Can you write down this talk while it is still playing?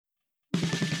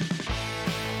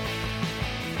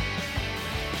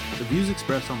views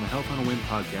expressed on the Health on a Whim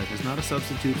podcast is not a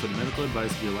substitute for the medical advice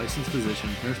of your licensed physician,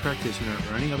 nurse practitioner,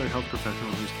 or any other health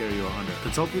professional whose care you are under.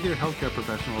 Consult with your healthcare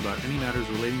professional about any matters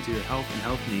relating to your health and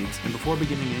health needs, and before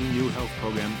beginning any new health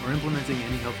program or implementing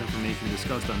any health information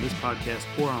discussed on this podcast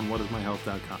or on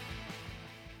whatismyhealth.com.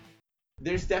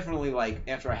 There's definitely, like,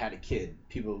 after I had a kid,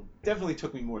 people definitely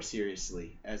took me more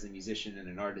seriously as a musician and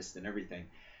an artist and everything.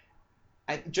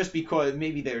 Just because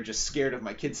maybe they were just scared of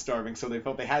my kids starving, so they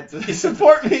felt they had to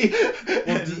support me.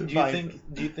 Well,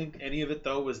 do you think any of it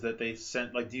though was that they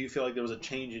sent, like, do you feel like there was a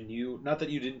change in you? Not that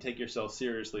you didn't take yourself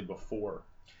seriously before,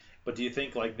 but do you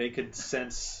think like they could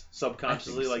sense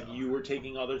subconsciously like you were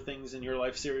taking other things in your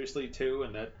life seriously too,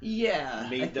 and that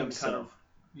made them kind of,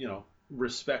 you know,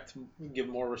 give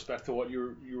more respect to what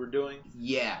you were doing?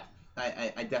 Yeah.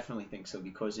 I definitely think so,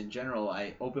 because in general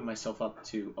I open myself up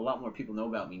to a lot more people know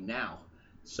about me now.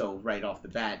 So right off the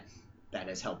bat, that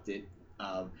has helped it.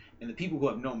 And the people who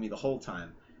have known me the whole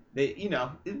time, they, you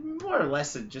know, more or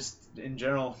less, just in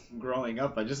general, growing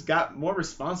up, I just got more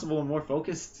responsible and more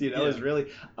focused, you know, is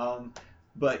really.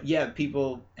 But yeah,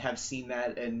 people have seen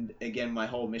that. And again, my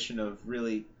whole mission of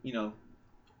really, you know,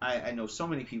 I know so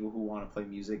many people who want to play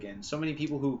music, and so many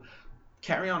people who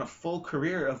carry on a full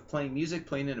career of playing music,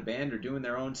 playing in a band or doing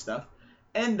their own stuff.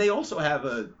 And they also have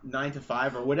a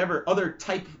 9-to-5 or whatever other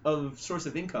type of source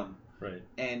of income. Right.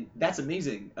 And that's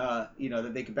amazing, you know,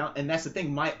 that they can bounce. And that's the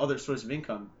thing, my other source of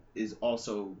income is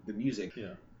also the music.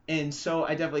 Yeah. And so I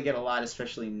definitely get a lot,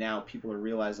 especially now people are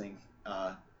realizing,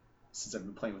 since I've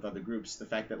been playing with other groups, the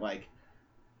fact that, like,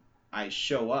 I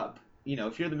show up. You know,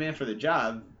 if you're the man for the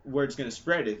job, word's going to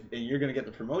spread it, and you're going to get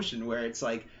the promotion, where it's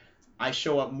like I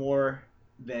show up more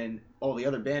than all the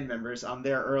other band members. I'm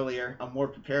there earlier. I'm more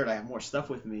prepared. I have more stuff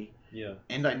with me. Yeah.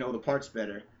 And I know the parts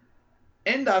better.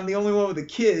 And I'm the only one with a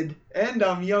kid. And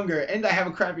I'm younger. And I have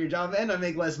a crappier job. And I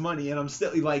make less money. And I'm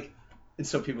still like, and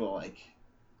so people are like,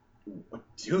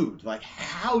 dude, like,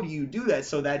 how do you do that?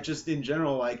 So that just in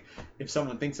general, like, if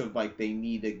someone thinks of like they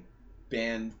need a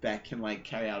band that can like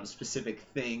carry out a specific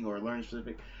thing or learn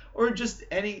specific, or just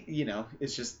any, you know,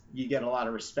 it's just, you get a lot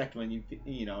of respect when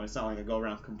you know, it's not like I go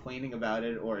around complaining about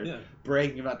it or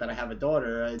bragging about that I have a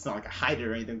daughter. It's not like I hide it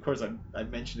or anything. Of course, I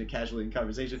mentioned it casually in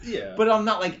conversation. Yeah. But I'm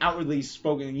not like outwardly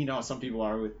spoken, you know how some people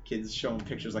are with kids showing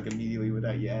pictures like immediately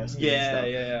without you asking.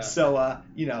 Yeah. So,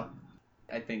 you know,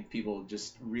 I think people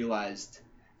just realized,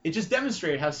 it just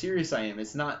demonstrated how serious I am.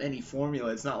 It's not any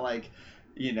formula. It's not like,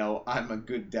 you know, I'm a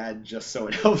good dad just so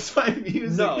it helps my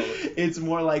music. No. It's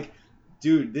more like,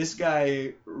 dude, this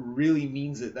guy really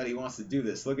means it that he wants to do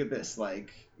this. Look at this.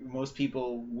 Like, most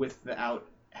people without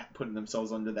putting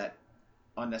themselves under that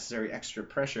unnecessary extra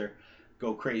pressure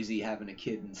go crazy having a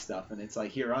kid and stuff. And it's like,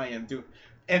 here I am doing,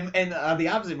 and the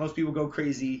opposite, most people go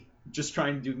crazy just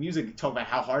trying to do music, talk about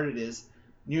how hard it is.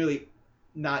 Nearly,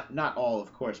 not all,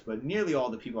 of course, but nearly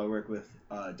all the people I work with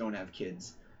don't have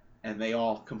kids. And they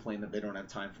all complain that they don't have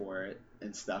time for it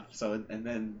and stuff. So, and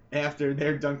then after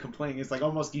they're done complaining, it's like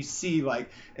almost you see, like,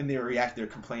 and they react, they're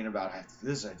complaining about, I have to do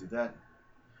this, I do that.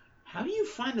 How do you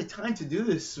find the time to do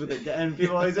this with a dad? And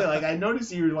people always say, like, I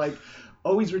notice you're, like,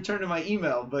 always return to my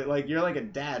email, but, like, you're like a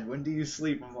dad. When do you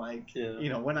sleep? I'm like, you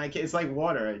know, when I can. It's like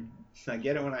water. I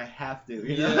get it when I have to,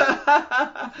 you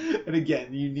know? And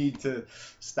again, you need to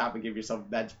stop and give yourself,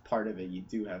 that's part of it. You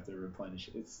do have to replenish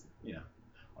it. It's, you know.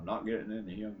 I'm not getting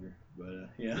any younger, but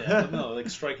yeah, but no, like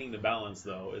striking the balance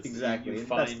though. It's, exactly, you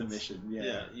find, that's the mission.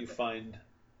 Yeah, you find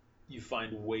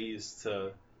ways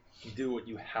to do what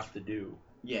you have to do.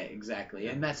 Yeah, exactly,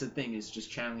 and that's the thing, is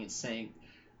just channeling it,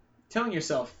 telling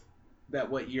yourself that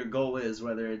what your goal is,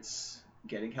 whether it's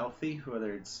getting healthy,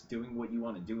 whether it's doing what you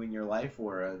want to do in your life,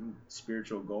 or a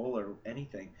spiritual goal, or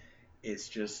anything, it's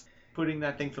just putting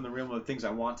that thing from the realm of things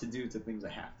I want to do to things I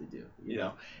have to do, you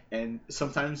know? And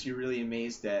sometimes you're really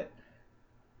amazed at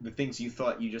the things you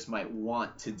thought you just might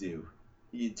want to do.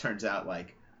 It turns out,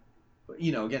 like,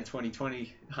 you know, again,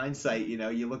 2020 hindsight, you know,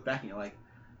 you look back and you're like,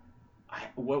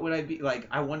 what would I be, like,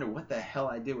 I wonder what the hell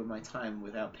I did with my time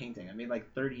without painting. I made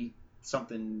like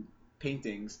 30-something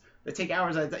paintings that take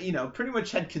hours. You know, pretty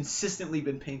much had consistently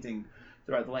been painting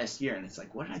throughout the last year, and it's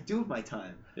like, what did I do with my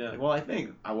time? Like, well, I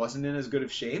think I wasn't in as good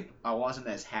of shape, I wasn't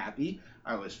as happy,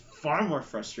 I was far more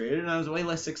frustrated, and I was way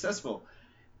less successful.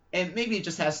 And maybe it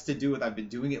just has to do with I've been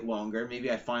doing it longer. Maybe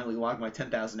I finally logged my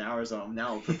 10,000 hours and I'm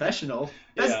now a professional.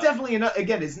 That's definitely enough.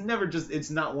 Again,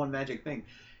 it's not one magic thing.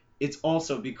 It's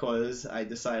also because I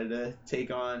decided to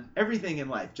take on everything in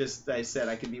life. Just, I said,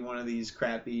 I could be one of these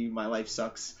crappy, my life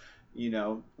sucks, you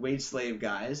know, wage slave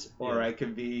guys, or I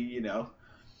could be, you know,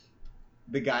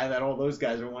 the guy that all those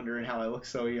guys are wondering how I look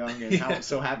so young and how I'm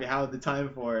so happy, how I have the time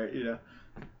for it, you know.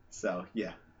 So,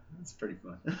 yeah. It's pretty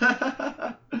fun.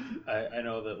 I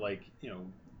know that, like,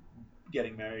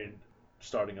 getting married and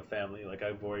starting a family, like,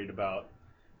 I've worried about,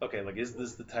 okay, like, is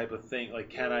this the type of thing, like,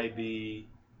 can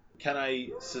I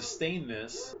sustain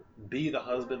this, be the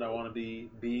husband I want to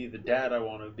be the dad I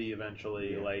want to be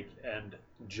eventually, like, and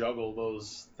juggle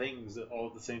those things all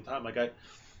at the same time. Like,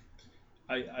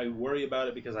 I worry about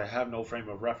it because I have no frame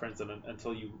of reference, and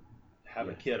until you have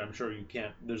a kid, I'm sure you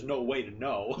can't. There's no way to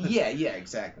know. Yeah,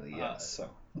 exactly. Yeah. So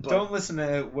don't listen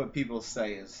to what people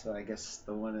say. Is I guess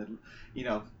the one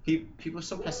that people are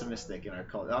so pessimistic in our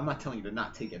culture. I'm not telling you to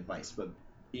not take advice, but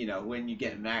when you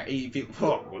get married,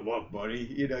 people, good luck,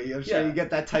 buddy. I'm sure you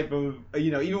get that type of,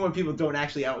 even when people don't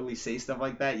actually outwardly say stuff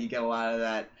like that, you get a lot of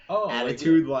that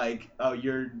attitude, like, oh,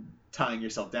 you're tying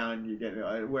yourself down. You're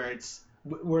getting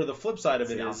where the flip side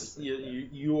of it is,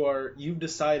 you've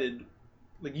decided,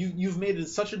 like, you've made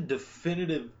such a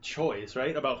definitive choice,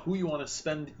 right, about who you want to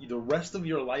spend the rest of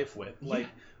your life with, like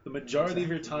the majority of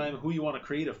your time, who you want to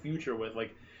create a future with,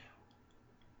 like.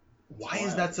 Why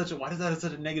is that such a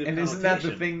negative and connotation? Isn't that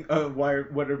the thing?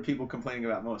 What are people complaining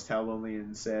about most? How lonely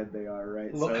and sad they are,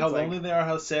 right? So how lonely they are,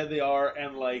 how sad they are,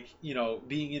 and, like,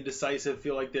 being indecisive,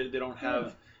 feel like they don't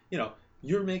have,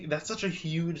 you're making, that's such a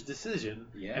huge decision,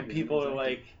 and people are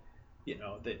like,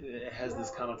 it has this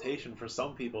connotation for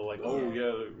some people, like, oh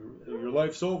yeah, your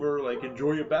life's over, like,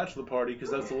 enjoy your bachelor party because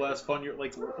that's the last fun you're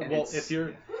like. Well,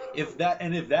 if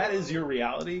that is your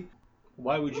reality,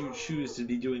 why would you choose to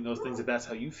be doing those things if that's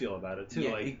how you feel about it too?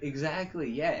 Yeah, like, exactly.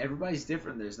 Yeah, everybody's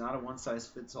different. There's not a one size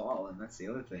fits all, and that's the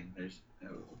other thing. There's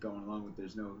going along with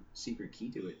there's no secret key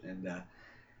to it, and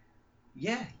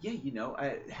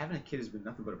having a kid has been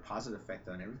nothing but a positive effect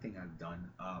on everything I've done.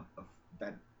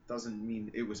 That doesn't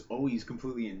mean it was always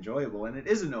completely enjoyable, and it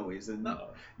isn't always. And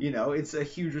it's a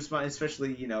huge response,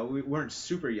 especially we weren't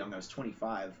super young. I was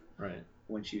 25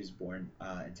 when she was born,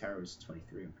 and Tara was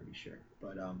 23. I'm pretty sure,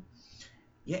 but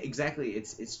yeah, exactly.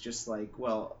 It's just like,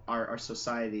 well, our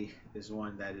society is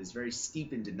one that is very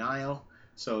steep in denial,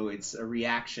 so it's a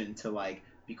reaction to, like,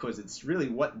 because it's really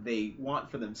what they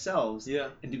want for themselves,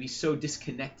 and to be so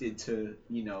disconnected to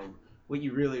what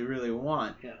you really, really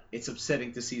want, it's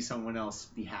upsetting to see someone else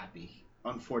be happy.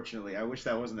 Unfortunately, I wish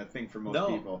that wasn't a thing for most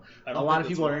people. A lot of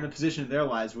people are in a position in their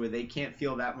lives where they can't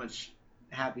feel that much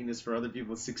happiness for other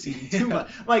people succeeding too much.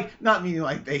 Like, not meaning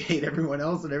like they hate everyone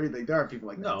else and everything. There are people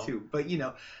like that too. But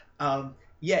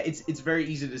it's very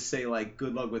easy to say, like,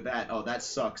 good luck with that. Oh, that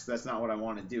sucks. That's not what I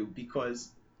want to do. Because,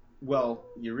 well,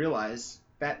 you realize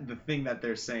that the thing that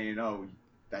they're saying, oh,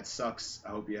 that sucks, I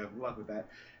hope you have luck with that,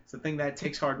 it's the thing that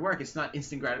takes hard work. It's not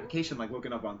instant gratification like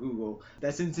looking up on Google.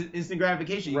 That's instant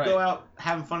gratification. You go out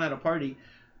having fun at a party.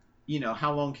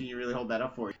 How long can you really hold that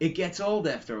up for? It gets old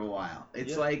after a while.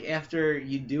 It's like after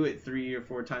you do it 3 or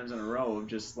 4 times in a row of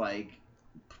just, like,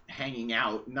 hanging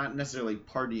out, not necessarily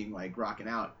partying, like rocking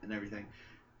out and everything.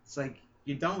 It's like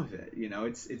you're done with it.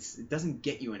 It doesn't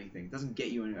get you anything. It doesn't get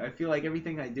you anywhere. I feel like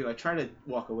everything I do, I try to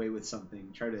walk away with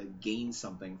something, try to gain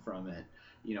something from it.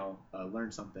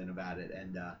 Learn something about it,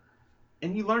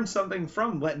 and you learn something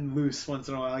from letting loose once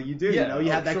in a while. You do.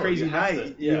 You have that crazy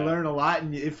night. You learn a lot,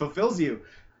 and it fulfills you.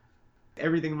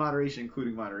 Everything in moderation,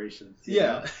 including moderation.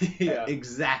 Yeah.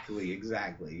 Exactly.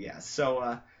 Yeah.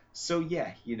 So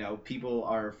yeah, people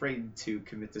are afraid to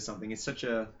commit to something. It's such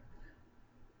a,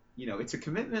 it's a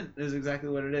commitment is exactly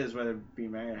what it is, whether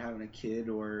being married, having a kid,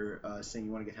 or saying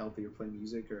you want to get healthy or play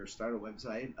music or start a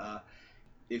website.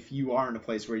 If you are in a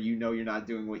place where you're not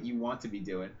doing what you want to be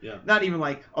doing, not even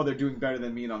like, oh, they're doing better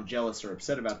than me and I'm jealous or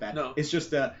upset about that. No. It's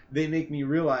just they make me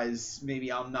realize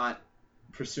maybe I'm not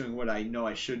pursuing what I know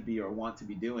I should be or want to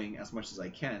be doing as much as I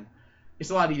can. It's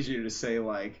a lot easier to say,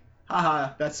 like,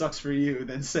 haha, that sucks for you,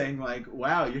 than saying, like,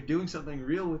 wow, you're doing something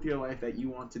real with your life that you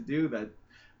want to do that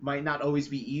might not always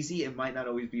be easy, it might not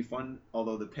always be fun,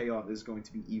 although the payoff is going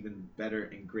to be even better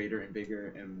and greater and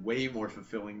bigger and way more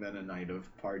fulfilling than a night of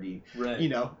party.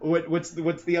 Right. What's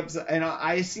the upside? And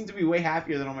I seem to be way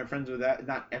happier than all my friends without,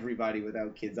 not everybody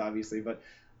without kids, obviously, but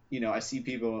I see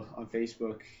people on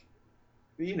Facebook,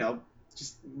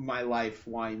 just my life,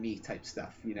 why me type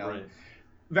stuff, Right.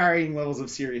 Varying levels of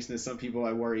seriousness. Some people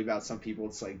I worry about. Some people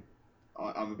it's like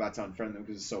I'm about to unfriend them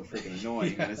because it's so freaking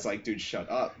annoying. And it's like, dude, shut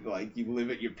up. Like, you live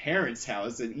at your parents'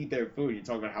 house and eat their food. You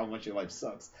talk about how much your life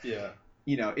sucks. Yeah.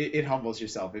 It humbles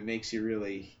yourself. It makes you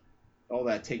really, all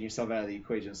that taking yourself out of the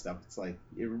equation stuff. It's like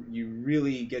you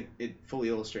really get it fully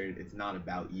illustrated. It's not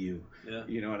about you. Yeah.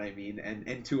 You know what I mean?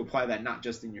 And to apply that not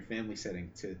just in your family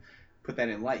setting, to put that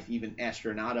in life. Even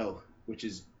Astronauto, which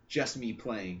is just me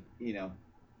playing,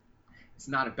 it's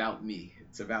not about me.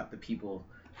 It's about the people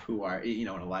who are, in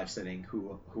a live setting,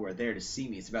 who are there to see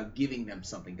me. It's about giving them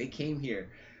something. They came here.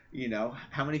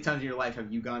 How many times in your life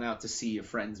have you gone out to see a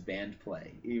friend's band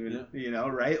play? Even,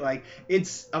 right? Like,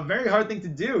 it's a very hard thing to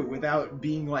do without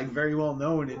being, like, very well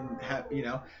known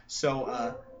and,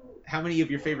 So, how many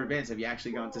of your favorite bands have you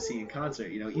actually gone to see in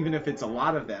concert? Even if it's a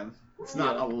lot of them, it's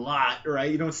not a lot, right?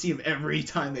 You don't see them every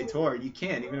time they tour. You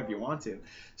can, even if you want to.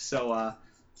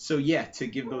 So yeah, to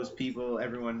give those people,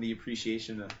 everyone, the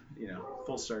appreciation of,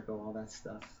 full circle, all that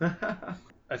stuff.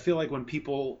 I feel like when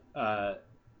people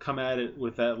come at it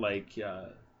with that, like,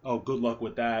 oh, good luck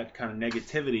with that kind of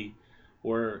negativity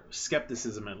or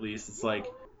skepticism, at least, it's like,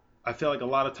 I feel like a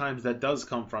lot of times that does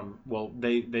come from, well,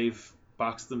 they've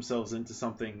boxed themselves into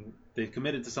something, they've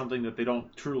committed to something that they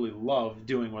don't truly love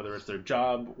doing, whether it's their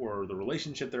job or the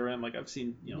relationship they're in. Like, I've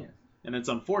seen, and it's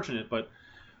unfortunate, but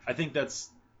I think that's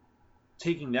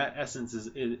taking that essence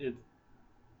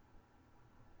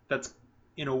that's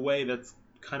in a way that's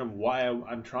kind of why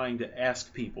I'm trying to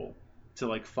ask people to,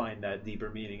 like, find that deeper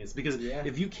meaning, is because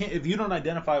if you don't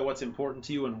identify what's important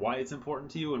to you and why it's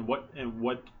important to you and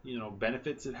what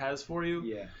benefits it has for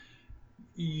you,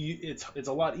 it's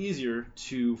a lot easier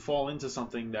to fall into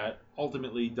something that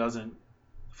ultimately doesn't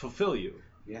fulfill you.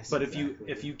 Yes, but exactly.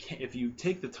 if you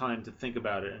take the time to think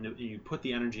about it and you put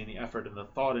the energy and the effort and the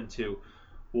thought into,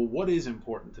 well, what is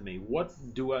important to me? What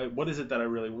is it that I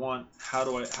really want? How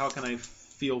can I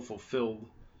feel fulfilled?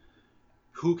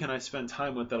 Who can I spend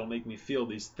time with that'll make me feel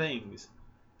these things?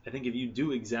 I think if you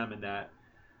do examine that,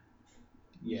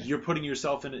 you're putting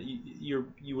yourself in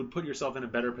you would put yourself in a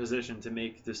better position to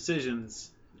make decisions.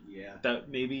 That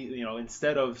maybe,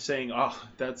 instead of saying, oh,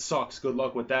 that sucks, good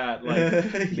luck with that,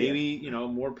 like, maybe,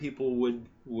 more people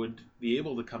would be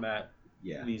able to come at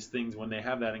these things when they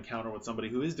have that encounter with somebody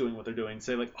who is doing what they're doing,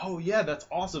 say, like, oh yeah, that's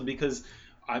awesome, because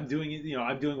I'm doing it,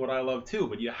 I'm doing what I love too.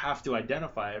 But you have to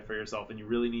identify it for yourself, and you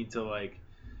really need to, like,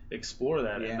 explore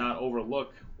that and not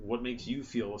overlook what makes you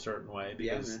feel a certain way,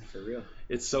 because man, for real,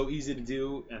 it's so easy to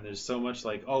do, and there's so much,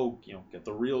 like, oh, get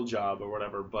the real job or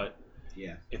whatever, but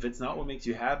if it's not what makes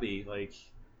you happy, like,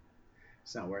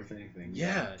 it's not worth anything.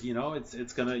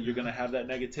 You're gonna have that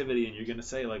negativity, and you're gonna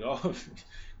say, like, oh,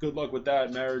 good luck with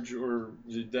that marriage, or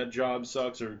that job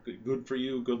sucks, or good for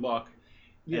you, good luck.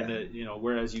 And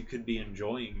whereas you could be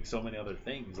enjoying so many other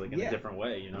things, like, in a different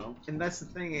way, And that's the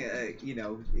thing,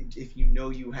 if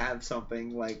you have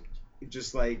something, like,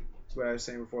 just like what I was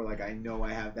saying before, like, I know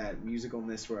I have that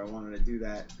musicalness where I wanted to do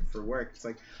that for work. It's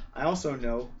like, I also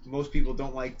know most people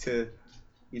don't like to,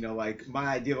 like, my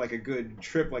idea of, like, a good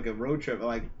trip, like a road trip,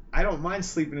 like, I don't mind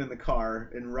sleeping in the car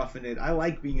and roughing it. I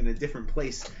like being in a different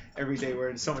place every day,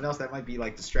 where someone else that might be,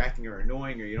 like, distracting or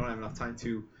annoying, or you don't have enough time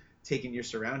to take in your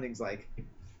surroundings. Like,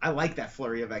 I like that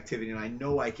flurry of activity, and I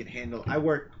know I can handle. I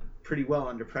work pretty well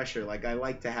under pressure. Like, I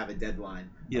like to have a deadline.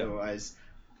 Otherwise,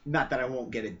 not that I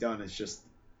won't get it done. It's just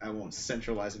I won't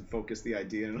centralize and focus the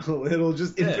idea, and it'll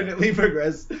just infinitely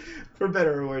progress, for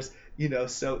better or worse.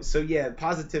 So yeah,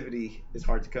 positivity is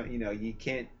hard to come. You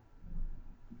can't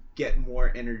get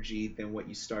more energy than what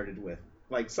you started with.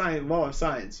 Like, law of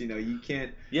science, you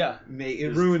can't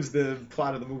it ruins the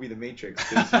plot of the movie The Matrix,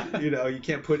 'cause, you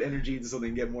can't put energy into something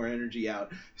and get more energy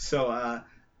out. So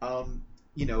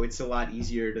it's a lot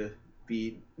easier to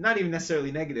be not even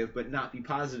necessarily negative, but not be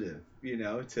positive,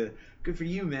 to good for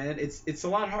you, man. It's a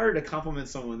lot harder to compliment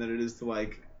someone than it is to,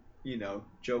 like,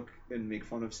 joke and make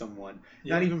fun of someone.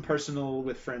 Not even personal,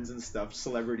 with friends and stuff,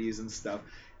 celebrities and stuff,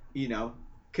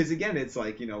 because again, it's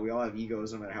like, we all have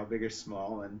egos, no matter how big or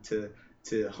small, and to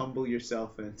humble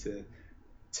yourself and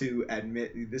to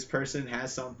admit this person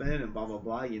has something and blah blah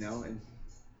blah, and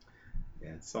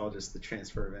it's all just the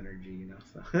transfer of energy,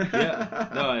 So.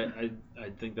 I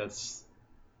think that's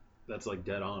like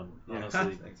dead on,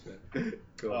 honestly. Thanks, man.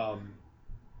 Cool.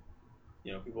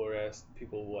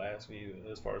 People will ask me,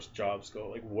 as far as jobs go,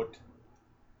 like, what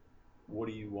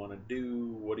do you want to do?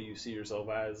 What do you see yourself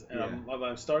as? And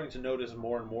I'm starting to notice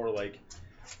more and more, like,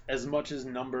 as much as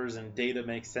numbers and data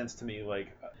make sense to me, like,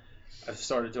 I've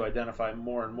started to identify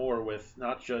more and more with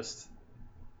not just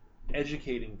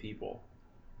educating people,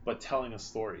 but telling a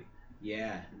story.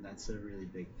 Yeah, and that's a really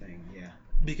big thing. Yeah.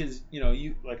 Because,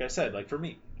 you, like I said, like, for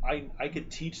me, I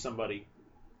could teach somebody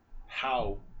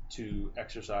how to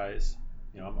exercise.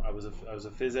 I was a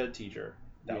phys ed teacher.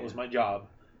 That was my job,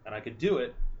 and I could do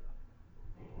it.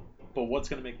 But what's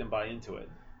going to make them buy into it?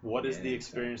 What is the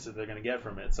experience that they're going to get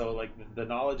from it? So, like, the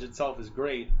knowledge itself is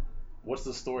great. What's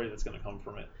the story that's going to come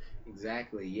from it?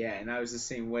 Exactly, yeah. And I was the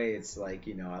same way. It's like,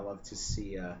 I love to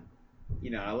see, I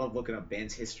love looking up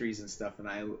bands' histories and stuff, and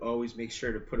I always make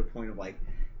sure to put a point of, like,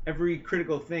 every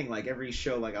critical thing, like every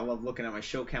show, like I love looking at my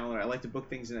show calendar. I like to book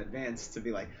things in advance to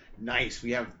be like, nice,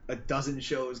 we have a dozen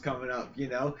shows coming up, you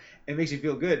know? It makes you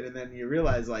feel good. And then you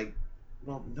realize, like,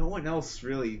 well, no one else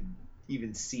really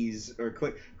even sees or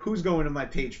click. Who's going to my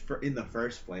page in the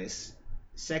first place?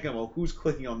 Second of all, who's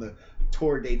clicking on the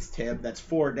tour dates tab that's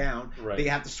 4 down? Right. They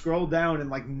have to scroll down and,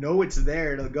 like, know it's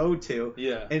there to go to.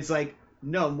 Yeah. And it's like,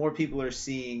 no, more people are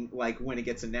seeing, like, when it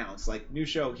gets announced, like, new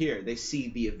show here. They see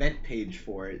the event page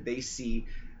for it. They see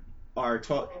our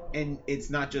talk, and it's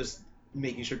not just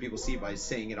making sure people see it by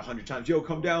saying it 100 times. Yo,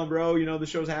 come down, bro. You know, the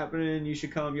show's happening. You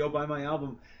should come. Yo, buy my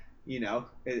album. You know,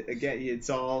 again,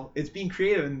 it's being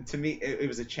creative, and to me, it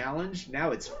was a challenge.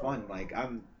 Now it's fun. Like,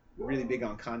 I'm really big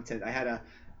on content. I had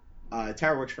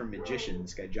Tara works for a magician,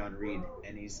 this guy John Reed,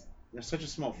 and he's such a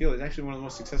small field. He's actually one of the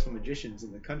most successful magicians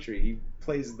in the country. He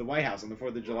plays at the White House on the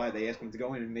 4th of July. They asked him to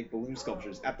go in and make balloon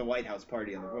sculptures at the White House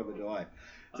party on the 4th of July.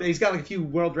 So he's got like a few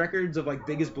world records of like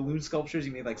biggest balloon sculptures. He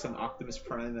made like some Optimus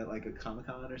Prime at like a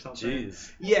Comic-Con or something.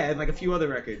 Jeez. Yeah, and like a few other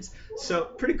records. So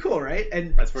pretty cool, right?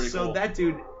 And that's pretty cool. So that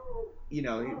dude, you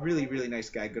know, really, really nice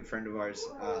guy, good friend of ours.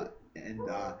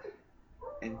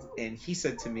 And he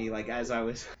said to me, like, as I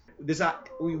was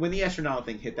when the astronaut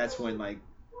thing hit, that's when, like,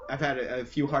 I've had a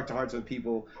few heart-to-hearts with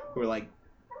people who are like,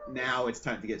 now it's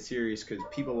time to get serious because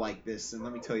people like this. And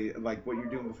let me tell you, like, what you're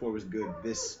doing before was good.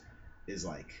 This is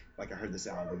like I heard this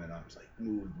album and I was like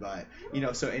moved by it. You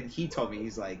know, so, and he told me,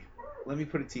 he's like, let me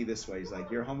put it to you this way. He's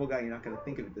like, you're a humble guy. You're not going to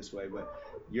think of it this way, but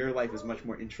your life is much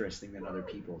more interesting than other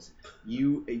people's.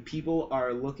 People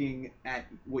are looking at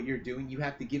what you're doing. You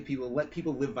have to let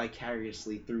people live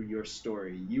vicariously through your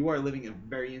story. You are living a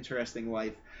very interesting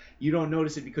life. You don't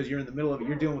notice it because you're in the middle of it.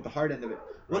 You're dealing with the hard end of it.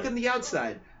 Right. Look on the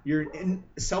outside. You're a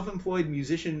self-employed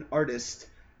musician artist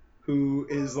who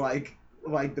is like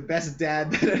the best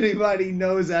dad that anybody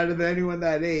knows out of anyone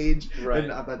that age. Right.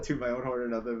 And I'm not to my own horn or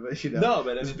nothing, but you know, no,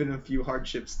 but there's been a few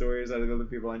hardship stories out of other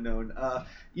people I've known.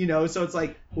 You know, so it's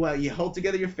like, well, you hold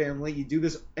together your family, you do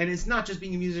this, and it's not just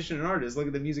being a musician and artist. Look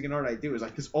at the music and art I do. It's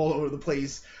like this all over the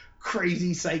place,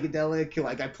 crazy psychedelic.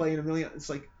 Like I play in a million. It's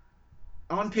like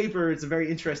on paper, it's a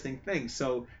very interesting thing.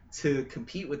 So to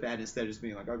compete with that instead of just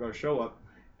being like, I'll go show up,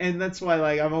 and that's why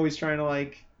like I'm always trying to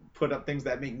like put up things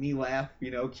that make me laugh,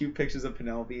 you know, cute pictures of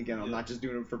Penelope. Again, I'm not just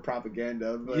doing it for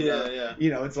propaganda, but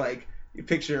you know, it's like a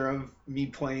picture of me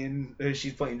playing,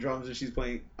 she's playing drums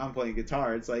and I'm playing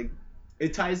guitar. It's like,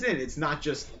 it ties in. It's not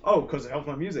just, because it helps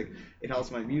my music. It helps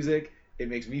my music. It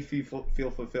makes me feel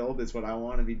fulfilled. It's what I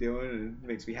want to be doing, and it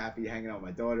makes me happy hanging out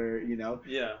with my daughter, you know?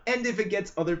 Yeah. And if it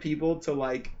gets other people to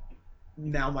like,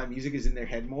 now my music is in their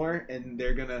head more, and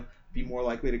they're going to be more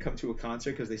likely to come to a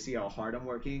concert because they see how hard I'm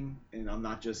working, and I'm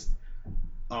not just,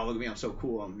 oh, look at me, I'm so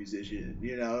cool, I'm a musician,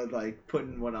 you know, like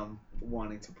putting what I'm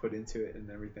wanting to put into it and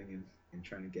everything, and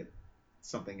trying to get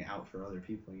something out for other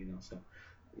people, you know. So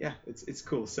yeah, it's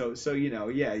cool. So you know,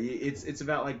 yeah, it's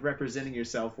about like representing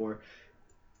yourself, or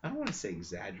I don't want to say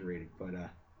exaggerating, but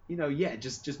you know, yeah,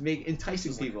 just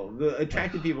enticing people,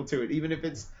 attracting people to it, even if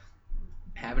it's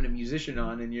having a musician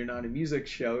on and you're not a music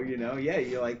show, you know, yeah,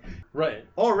 you're like, right.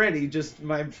 Already, just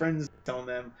my friends telling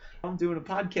them, I'm doing a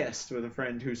podcast with a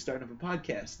friend who's starting up a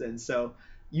podcast, and so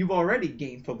you've already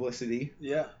gained publicity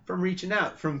from reaching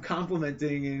out, from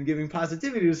complimenting and giving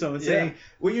positivity to someone, saying,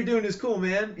 what you're doing is cool,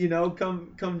 man, you know,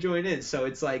 come join in. So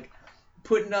it's like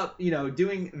putting up, you know,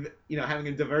 doing, you know, having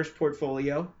a diverse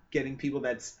portfolio, getting people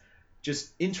that's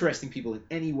just interesting people in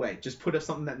any way. Just put up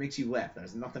something that makes you laugh. That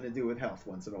has nothing to do with health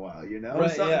once in a while, you know?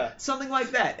 Right, something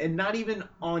like that. And not even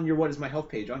on your What Is My Health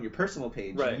page, on your personal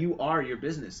page. Right. You are your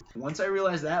business. Once I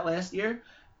realized that last year,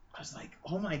 I was like,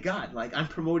 oh my God, like I'm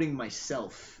promoting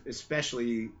myself,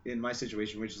 especially in my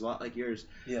situation, which is a lot like yours.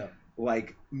 Yeah.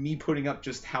 Like me putting up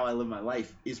just how I live my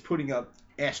life is putting up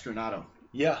Astronato.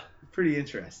 Yeah. Pretty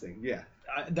interesting, yeah.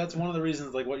 That's one of the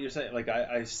reasons, like what you're saying, like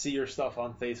I see your stuff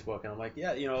on Facebook and I'm like,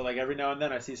 yeah, you know, like every now and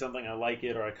then I see something, I like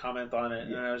it or I comment on it,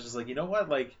 and I was just like, you know what,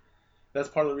 like that's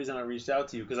part of the reason I reached out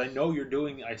to you, because I know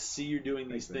I see you're doing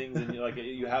these things and you're like,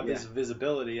 you have this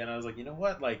visibility, and I was like, you know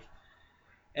what, like,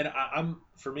 and I'm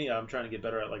trying to get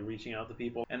better at like reaching out to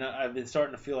people, and I've been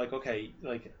starting to feel like, okay,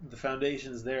 like the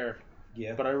foundation's there.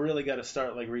 Yeah. But I really got to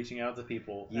start like reaching out to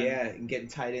people. And getting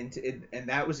tied into it, and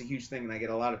that was a huge thing, and I get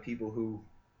a lot of people who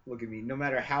look at me, no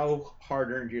matter how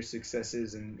hard-earned your success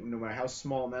is and no matter how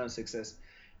small amount of success,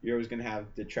 you're always going to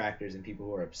have detractors and people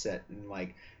who are upset. And,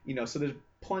 like, you know, so there's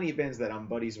plenty of bands that I'm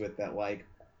buddies with that, like,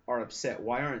 are upset.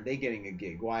 Why aren't they getting a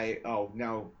gig?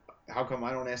 Now, how come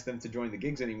I don't ask them to join the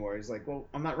gigs anymore? It's like, well,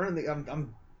 I'm not running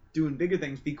I'm doing bigger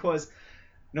things because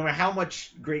no matter how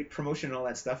much great promotion and all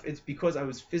that stuff, it's because I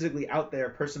was physically out there,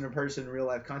 person to person, real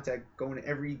life contact, going to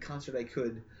every concert I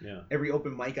could, every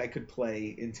open mic I could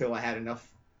play until I had enough.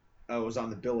 I was on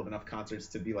the bill of enough concerts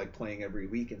to be like playing every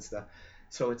week and stuff.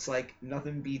 So it's like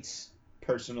nothing beats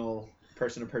person to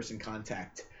person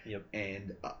contact. Yep.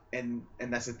 And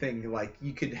that's the thing. Like,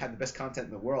 you could have the best content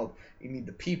in the world. You need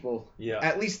the people. Yeah.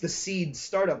 At least the seed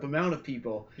startup amount of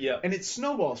people. Yeah. And it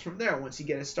snowballs from there once you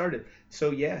get it started.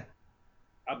 So yeah.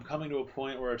 I'm coming to a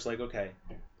point where it's like, okay,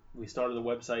 we started the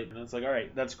website, and it's like, all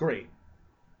right, that's great,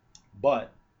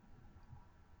 but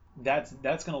that's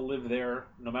going to live there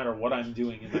no matter what I'm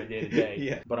doing in my day to day.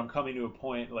 Yeah. But I'm coming to a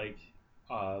point like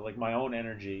my own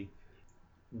energy.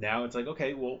 Now it's like,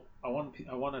 okay, well, I want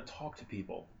to talk to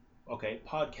people. Okay,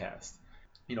 podcast.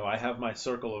 You know, I have my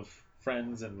circle of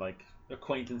friends and like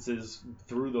acquaintances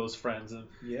through those friends, and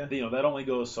you know, that only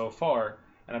goes so far.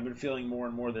 And I've been feeling more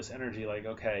and more this energy, like,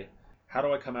 okay, how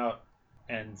do I come out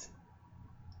and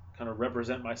kind of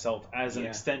represent myself as an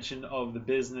extension of the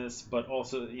business, but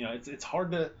also, you know, it's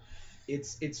hard to.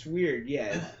 It's weird,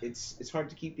 yeah. It's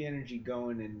hard to keep the energy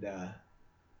going and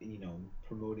you know,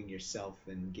 promoting yourself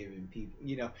and giving people,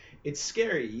 you know, it's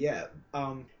scary, yeah.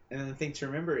 And the thing to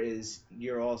remember is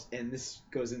you're all, and this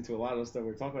goes into a lot of the stuff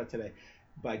we're talking about today,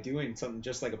 by doing something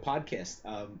just like a podcast,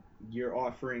 you're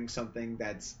offering something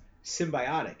that's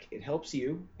symbiotic. It helps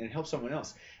you and it helps someone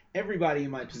else. Everybody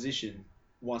in my position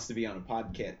wants to be on a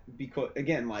podcast because,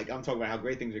 again, like, I'm talking about how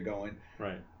great things are going.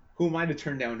 Right. Who am I to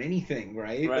turn down anything,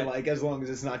 right? Like, as long as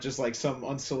it's not just like some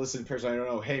unsolicited person I don't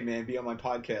know, hey man, be on my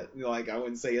podcast. Like, I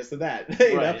wouldn't say yes to that.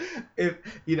 You know? If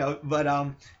you know, but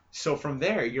so from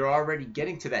there you're already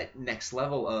getting to that next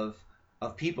level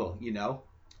of people, you know,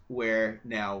 where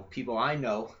now people I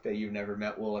know that you've never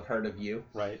met will have heard of you.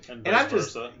 Right. And I'm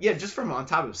just just from on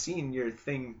top of seeing your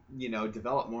thing, you know,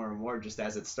 develop more and more just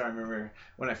as it started. I remember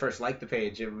when I first liked the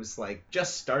page, it was like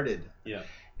just started. Yeah.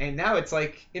 And now it's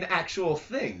like an actual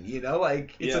thing, you know,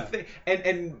 like it's a thing.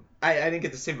 And I didn't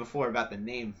get to say before about the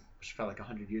name, which felt like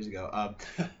 100 years ago.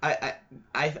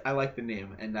 I like the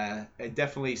name, and it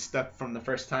definitely stuck from the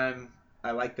first time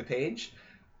I liked the page.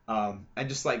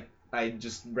 I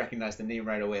just recognized the name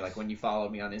right away. Like, when you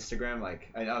followed me on Instagram, like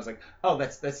I was like, oh,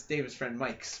 that's David's friend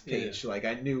Mike's page. Like,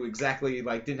 I knew exactly,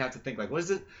 like, didn't have to think like, what is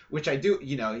it? Which I do,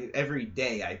 you know, every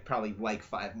day I probably like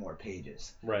 5 more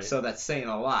pages. Right. So that's saying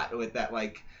a lot with that.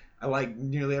 Like, I like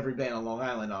nearly every band on Long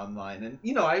Island online, and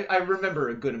you know, I remember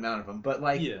a good amount of them. But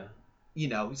like, you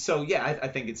know, so I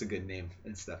think it's a good name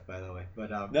and stuff, by the way. But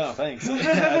no, thanks.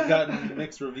 I've gotten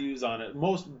mixed reviews on it.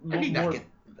 Not get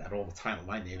that all the time on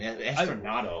my name,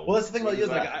 Astronato. Well, that's the thing about you.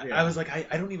 Like, I was like,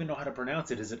 I don't even know how to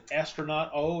pronounce it. Is it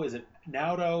Astronaut? Is it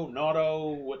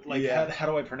Nauto? What? Like, how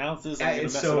do I pronounce this? I'm gonna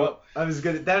mess it up. That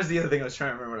was the other thing I was trying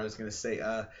to remember what I was gonna say.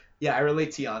 I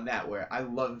relate to you on that, where I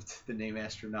loved the name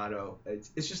Astronato.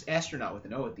 It's just astronaut with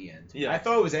an O at the end. Yeah. I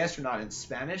thought it was astronaut in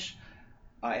Spanish.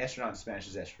 Astronaut in Spanish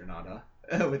is astronauta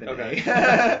with an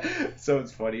A. So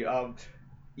it's funny. I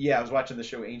was watching the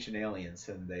show Ancient Aliens,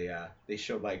 and they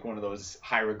showed like one of those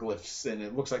hieroglyphs, and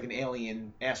it looks like an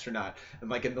alien astronaut,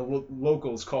 and like in the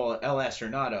locals call it El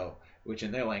Astronato, which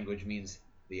in their language means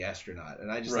the astronaut,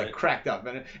 and I just like cracked up,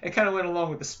 and it kind of went along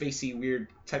with the spacey weird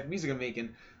type of music I'm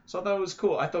making. So I thought it was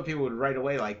cool. I thought people would right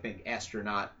away like think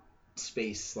astronaut,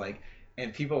 space, like,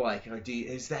 and people like,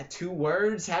 is that 2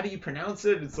 words? How do you pronounce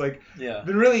it? It's like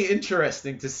been really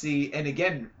interesting to see. And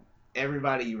again,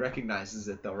 everybody recognizes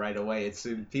it though right away. It's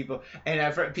people, and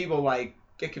I've heard people like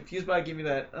get confused by it, give me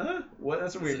that, what?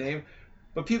 That's a weird name.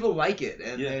 But people like it,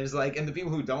 and there's like, and the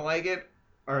people who don't like it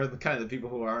are the kind of the people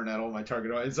who aren't at all my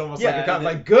target audience. It's almost like a kind of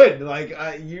like good, like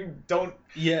you don't,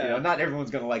 you know, not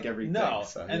everyone's gonna like everything. No,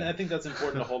 so, and I think that's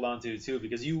important to hold on to too,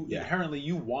 because you inherently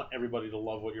you want everybody to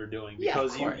love what you're doing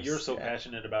because you're so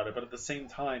passionate about it. But at the same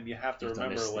time, you have to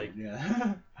remember, like,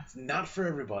 it's not for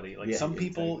everybody. Like, some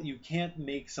people, you can't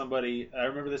make somebody. I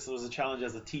remember this was a challenge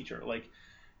as a teacher. Like,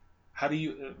 how do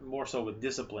you, more so with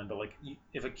discipline, but like,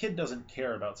 if a kid doesn't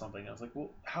care about something, I was like,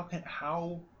 well,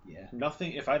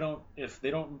 nothing, if they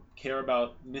don't care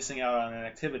about missing out on an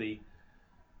activity,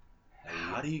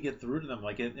 how do you get through to them?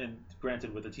 Like, and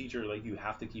granted, with a teacher, like, you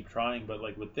have to keep trying, but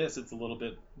like with this, there's a little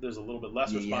bit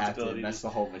less responsibility. That's the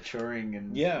whole maturing,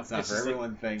 and it's not for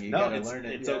everyone thing. You gotta learn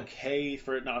it. It's okay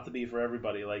for it not to be for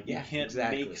everybody. Like, you can't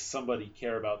make somebody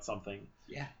care about something.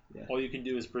 All you can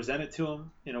do is present it to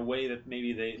them in a way that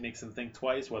maybe makes them think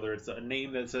twice, whether it's a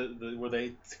name that's where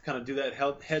they kind of do that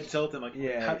head tilt and like,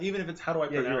 even if it's how do I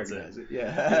pronounce it? You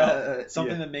know,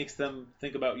 something that makes them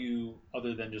think about you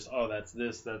other than just, oh, that's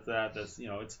this, that's that, that's, you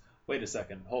know, it's, wait a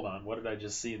second, hold on, what did I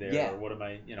just see there, or what am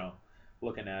I, you know,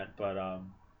 looking at? But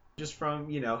just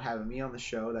from, having me on the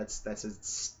show. That's a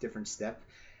different step.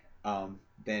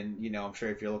 Then, I'm sure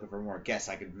if you're looking for more guests,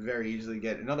 I could very easily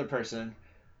get another person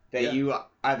that you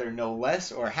either know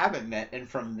less or haven't met. And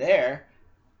from there,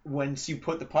 once you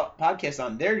put the podcast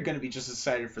on, they're going to be just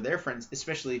excited for their friends,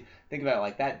 especially think about it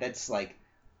like that. That's like,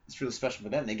 it's really special for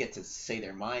them. They get to say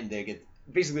their mind. They get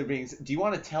basically being, do you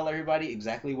want to tell everybody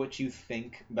exactly what you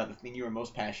think about the thing you are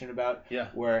most passionate about? Yeah.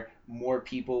 Where more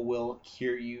people will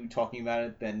hear you talking about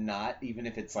it than not, even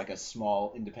if it's like a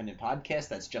small independent podcast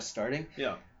that's just starting.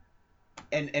 Yeah.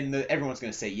 And everyone's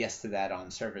going to say yes to that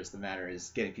on surface. The matter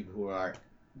is getting people who are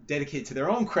dedicated to their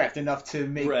own craft enough to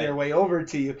make their way over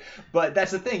to you. But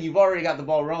that's the thing. You've already got the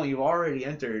ball rolling. You've already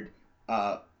entered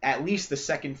at least the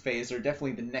second phase, or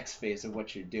definitely the next phase of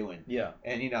what you're doing. Yeah.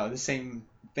 And, the same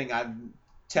thing I'm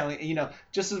telling,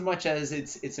 just as much as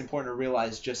it's important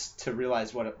to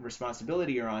realize what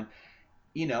responsibility you're on,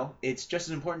 it's just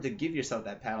as important to give yourself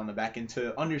that pat on the back and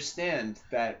to understand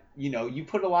that, you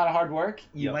put a lot of hard work.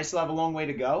 You might still have a long way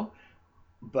to go.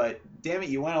 But damn it,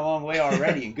 you went a long way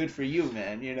already, and good for you,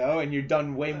 man. And you've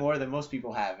done way more than most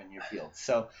people have in your field.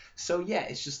 So yeah,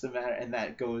 it's just a matter, and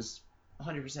that goes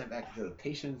 100% back to the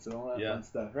patience and all that fun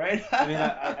stuff, right? I mean,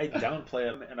 I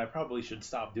downplay it, and I probably should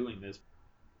stop doing this,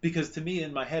 because to me,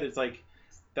 in my head, it's like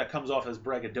that comes off as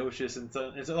braggadocious, and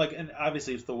so it's like, and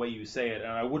obviously it's the way you say it,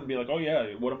 and I wouldn't be like, oh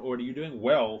yeah, what are you doing?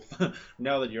 Well,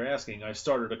 now that you're asking, I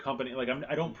started a company. Like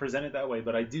I don't present it that way,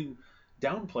 but I do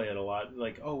downplay it a lot.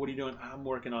 Like, oh, what are you doing? I'm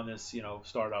working on this,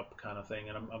 startup kind of thing,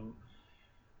 and I'm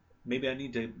maybe I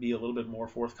need to be a little bit more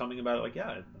forthcoming about it. Like, yeah,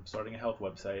 I'm starting a health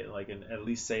website, like, and at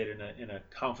least say it in a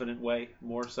confident way,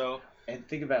 more so. And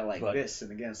think about it like this,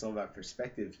 and again, it's all about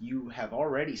perspective. You have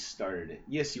already started it.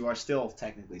 Yes, you are still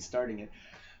technically starting it.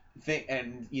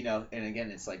 And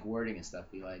again, it's like wording and stuff.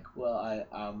 Be like, well,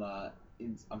 I'm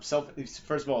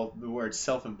first of all, the word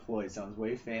self-employed sounds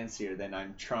way fancier than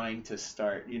I'm trying to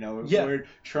start. The word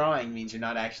trying means you're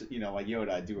not actually, like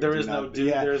Yoda, do or there do is not. No do.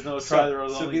 Yeah. There is no try. There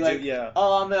is only be like, do. Yeah.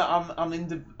 Oh,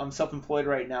 I'm self-employed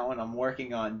right now, and I'm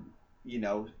working on,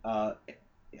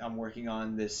 I'm working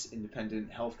on this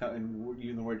independent health company, and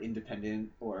using the word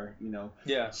independent or,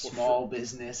 small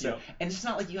business. And it's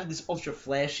not like you have this ultra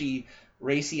flashy,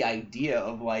 racy idea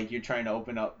of like you're trying to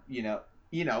open up,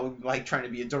 like trying to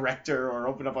be a director or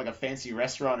open up like a fancy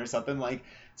restaurant or something. Like,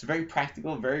 it's a very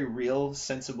practical, very real,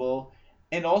 sensible,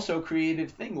 and also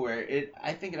creative thing where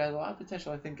I think it has a lot of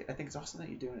potential. I think it's awesome that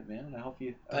you're doing it, man. And I hope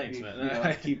you,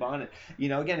 man. Keep on it.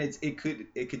 Again, it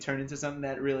could turn into something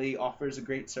that really offers a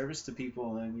great service to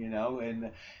people,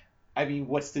 and I mean,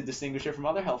 what's to distinguish it from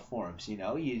other health forums?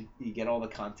 You get all the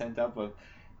content up of,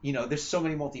 there's so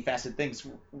many multifaceted things.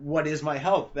 What is my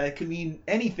health? That could mean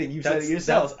anything. You've said it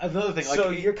yourself. That's another thing. Like, so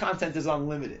your content is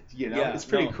unlimited. It's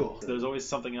pretty cool. There's always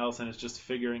something else, and it's just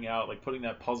figuring out, like, putting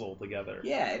that puzzle together.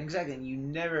 Yeah, exactly. And you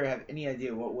never have any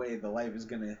idea what way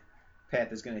the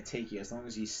path is gonna take you, as long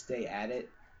as you stay at it.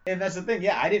 And that's the thing.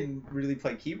 Yeah, I didn't really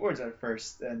play keyboards at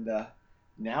first, and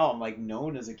now I'm like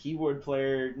known as a keyboard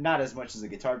player, not as much as a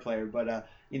guitar player, but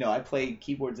I play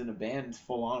keyboards in a band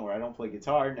full on where I don't play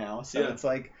guitar now. So it's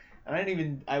like,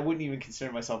 and I wouldn't even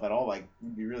consider myself at all, like,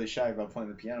 be really shy about playing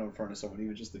the piano in front of someone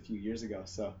even just a few years ago.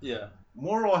 So yeah,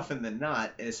 more often than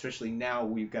not, especially now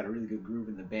we've got a really good groove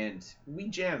in the band, we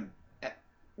jam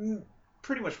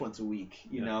pretty much once a week,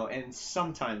 and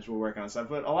sometimes we're working on stuff,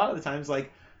 but a lot of the times,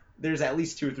 like, there's at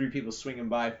least 2 or 3 people swinging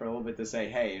by for a little bit to say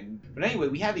hey. But anyway,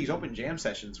 we have these open jam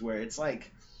sessions where it's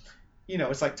like,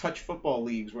 it's like touch football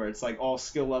leagues where it's like all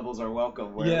skill levels are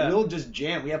welcome, where we'll just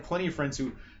jam. We have plenty of friends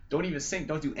who don't even sing,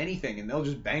 don't do anything, and they'll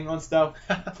just bang on stuff,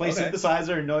 play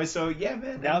synthesizer and noise. So yeah,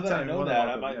 man. Now that I know that,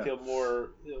 I might feel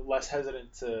less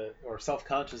hesitant or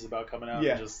self-conscious about coming out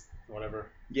and just whatever.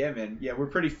 Yeah, man. Yeah, we're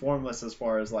pretty formless as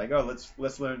far as like, oh,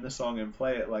 let's learn this song and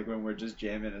play it. Like, when we're just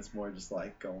jamming, it's more just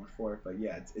like going for it. But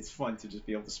yeah, it's fun to just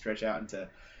be able to stretch out into,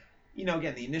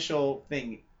 again, the initial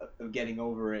thing of getting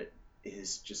over it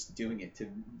is just doing it, to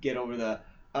get over the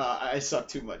I suck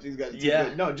too much. These guys are too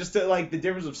good. No, just to, like, the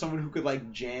difference of someone who could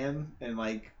like jam and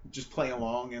like just play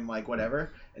along and like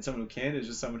whatever, and someone who can is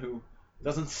just someone who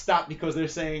doesn't stop because they're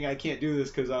saying I can't do this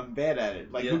because I'm bad at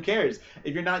it. Like, who cares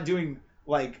if you're not doing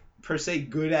like per se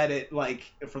good at it, like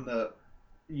from the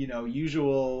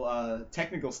usual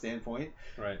technical standpoint.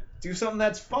 Right. Do something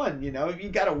that's fun. If you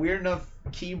got a weird enough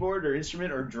keyboard or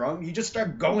instrument or drum, you just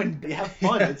start going. You have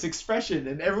fun. It's expression,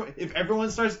 and if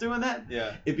everyone starts doing that,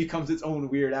 it becomes its own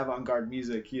weird avant-garde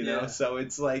music. So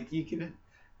it's like you can,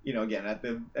 again, at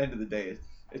the end of the day,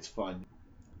 it's fun.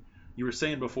 You were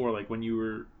saying before, like, when you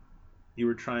were you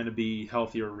were trying to be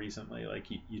healthier recently. Like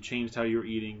you changed how you were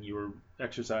eating, you were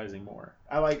exercising more.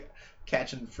 I like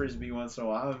catching frisbee once in a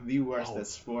while. I'm the worst at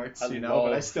sports, but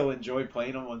I still enjoy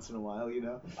playing them once in a while,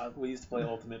 We used to play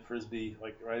ultimate frisbee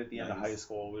like right at the end of high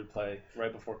school. We'd play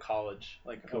right before college,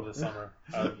 like over the summer.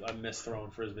 I miss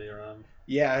throwing frisbee around.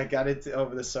 Yeah, I got it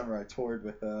over the summer. I toured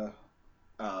with a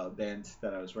band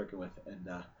that I was working with, and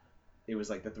it was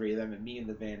like the three of them and me in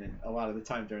the van, and a lot of the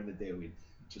time during the day we'd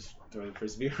just throw the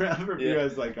frisbee around for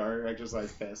as like our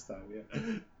exercise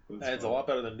pastime. It's a lot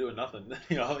better than doing nothing.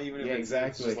 Even if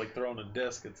it's just like throwing a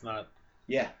disc, it's not.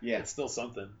 Yeah. It's still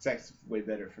something. It's actually way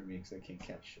better for me because I can't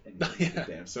catch anything.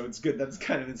 Damn. So it's good. That's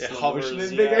kind of in slow hovers, motion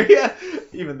and bigger. Yeah.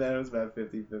 Even then, it was about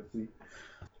 50-50.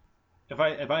 If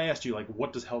I asked you, like,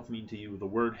 what does health mean to you, the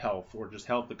word health, or just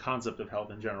health, the concept of health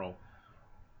in general,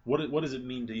 what does it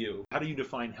mean to you? How do you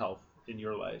define health in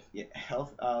your life? Yeah,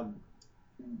 health.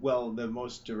 Well, the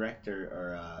most direct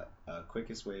or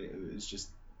quickest way is just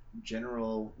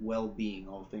general well-being,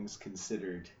 all things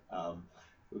considered,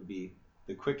 would be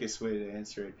the quickest way to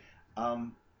answer it.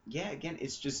 Again,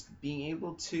 it's just being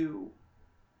able to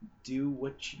do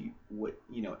what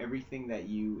everything that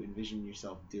you envision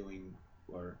yourself doing,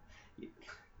 or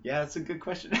that's a good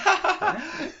question. To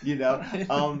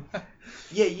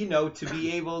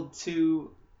be able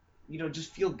to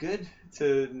just feel good,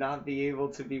 to not be able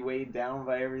to be weighed down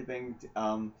by everything,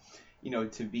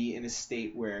 to be in a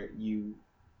state where you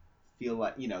feel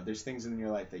like, there's things in your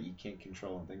life that you can't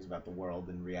control and things about the world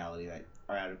and reality that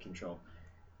are out of control.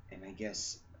 And I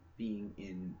guess being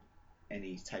in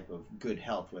any type of good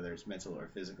health, whether it's mental or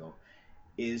physical,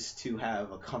 is to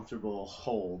have a comfortable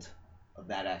hold of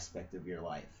that aspect of your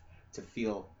life. To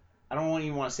feel, I don't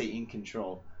even want to say in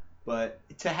control, but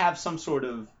to have some sort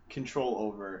of control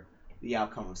over the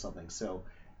outcome of something. So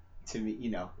to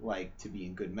me, like to be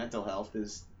in good mental health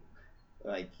is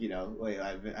like,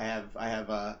 I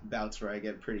have bouts where I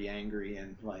get pretty angry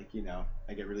and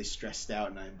I get really stressed out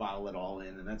and I bottle it all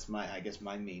in, and that's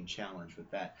my main challenge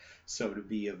with that. So to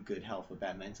be of good health with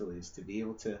that mentally is to be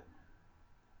able to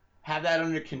have that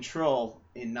under control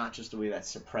in not just a way that's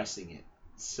suppressing it.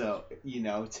 So,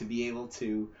 to be able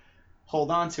to hold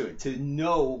on to it, to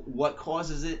know what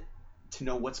causes it, to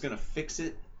know what's going to fix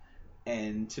it,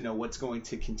 and to know what's going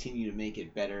to continue to make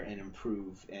it better and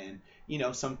improve. And,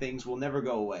 some things will never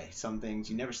go away. Some things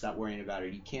you never stop worrying about, or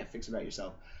you can't fix about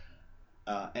yourself.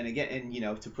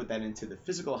 To put that into the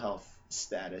physical health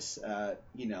status,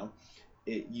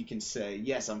 you can say,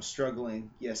 yes, I'm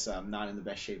struggling. Yes, I'm not in the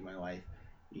best shape of my life.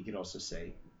 You could also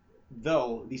say,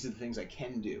 though, these are the things I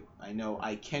can do. I know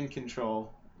I can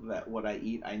control what I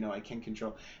eat. I know I can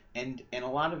control. And a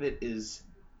lot of it is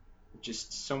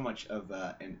just so much of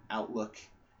an outlook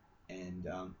and,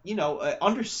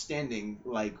 understanding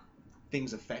like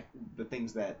things the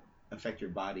things that affect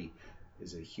your body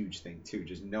is a huge thing too.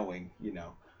 Just knowing,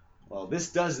 well,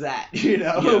 this does that,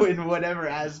 in whatever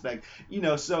aspect,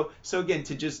 so again,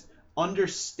 to just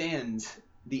understand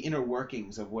the inner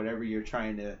workings of whatever you're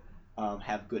trying to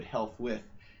have good health with.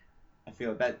 I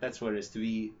feel that's what it is.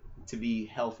 To be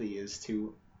healthy is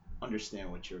to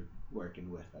understand what you're working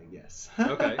with, I guess.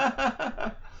 Okay.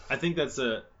 I think that's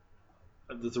a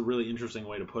really interesting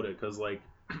way to put it, because like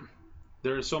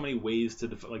there are so many ways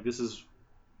to like this is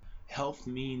health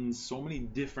means so many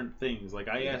different things. Like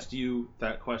I asked you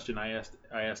that question. I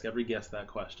ask every guest that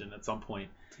question at some point.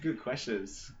 It's a good question.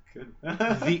 It's good.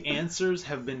 The answers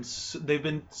they've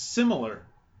been similar,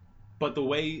 but the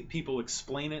way people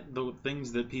explain it, the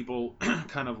things that people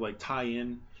kind of like tie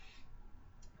in,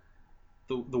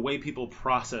 the way people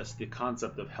process the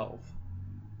concept of health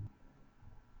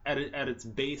at its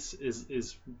base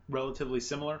is relatively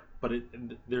similar, but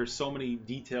there's so many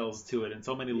details to it and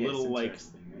so many little like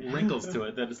wrinkles to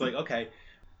it that it's like, okay,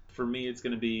 for me it's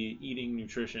going to be eating,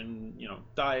 nutrition,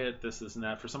 diet, this and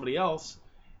that. For somebody else,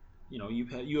 you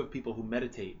have people who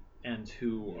meditate and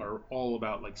who are all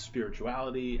about like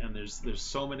spirituality, and there's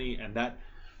so many,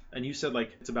 and you said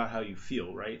like it's about how you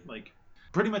feel, right? Like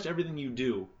pretty much everything you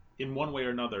do in one way or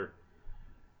another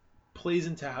plays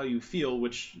into how you feel,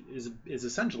 which is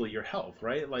essentially your health,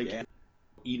 right? Like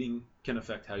eating can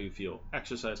affect how you feel,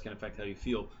 exercise can affect how you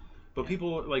feel, but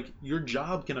people like your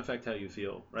job can affect how you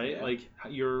feel, right? Like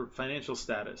your financial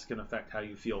status can affect how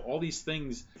you feel. All these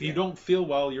things, if you don't feel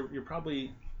well, you're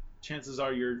probably, chances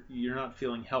are you're not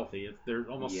feeling healthy. They're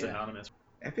almost synonymous.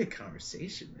 Epic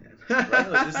conversation, man.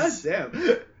 Right? Like, this is damn.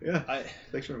 Yeah.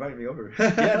 Thanks for inviting me over.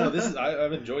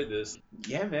 I've enjoyed this.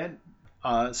 Yeah, man.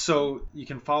 So you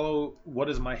can follow What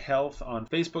Is My Health on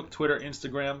Facebook, Twitter,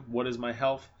 Instagram. What Is My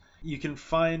Health. You can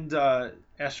find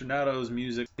Astronauto's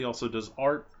music. He also does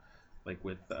art, like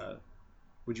with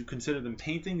Would you consider them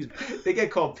paintings? They get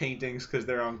called paintings because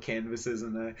they're on canvases,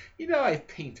 and I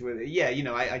paint with it. Yeah,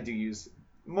 I do use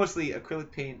mostly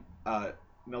acrylic paint,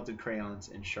 melted crayons,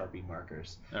 and Sharpie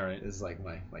markers. All right, this is like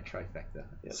my trifecta.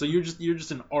 Yep. So you're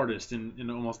just an artist in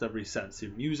almost every sense.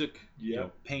 Your music,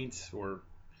 paint, or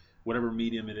whatever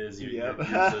medium it is. You're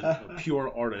a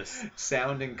pure artist.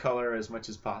 Sound and color as much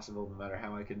as possible, no matter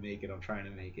how I can make it. I'm trying to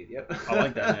make it. Yep. I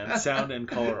like that, man. Sound and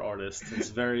color artist. It's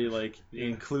very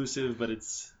inclusive, but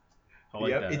it's. I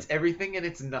like that. It's everything and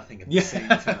it's nothing at the same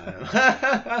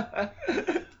time.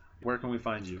 Where can we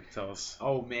find you? Tell us.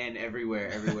 Oh man,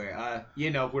 everywhere. We're on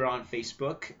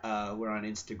Facebook. We're on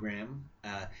Instagram.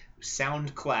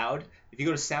 SoundCloud. If you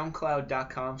go to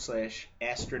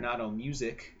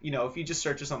soundcloud.com/astronautomusic, if you just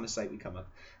search us on the site, we come up.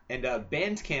 And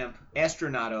Bandcamp,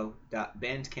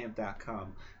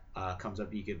 astronauto.bandcamp.com comes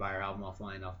up. You could buy our album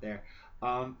offline off there.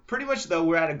 Pretty much, though,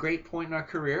 we're at a great point in our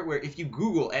career where if you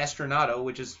Google Astronauto,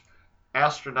 which is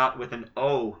astronaut with an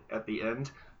O at the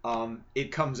end,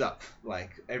 it comes up. Like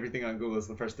everything on Google is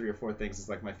the first 3 or 4 things is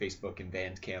like my Facebook and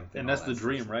Bandcamp. And that's the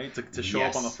dream, right? To show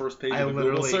up on the first page of the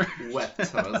Google search. I literally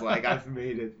wept. I was like, I've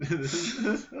made it.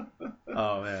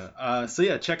 Oh man. So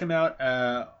yeah, check him out.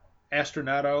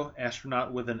 Astronauto,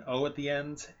 astronaut with an O at the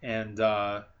end, and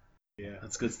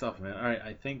that's good stuff, man. All right,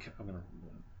 I think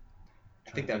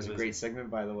that was a great segment,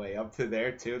 by the way, up to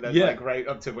there too. That's like right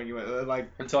up to when you went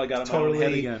until I got totally in my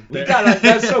own head again.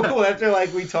 That's so cool. After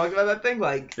we talked about that thing,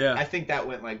 I think that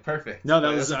went perfect. No,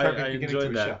 that was I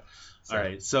enjoyed that. All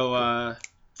right, so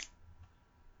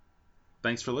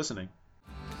thanks for listening.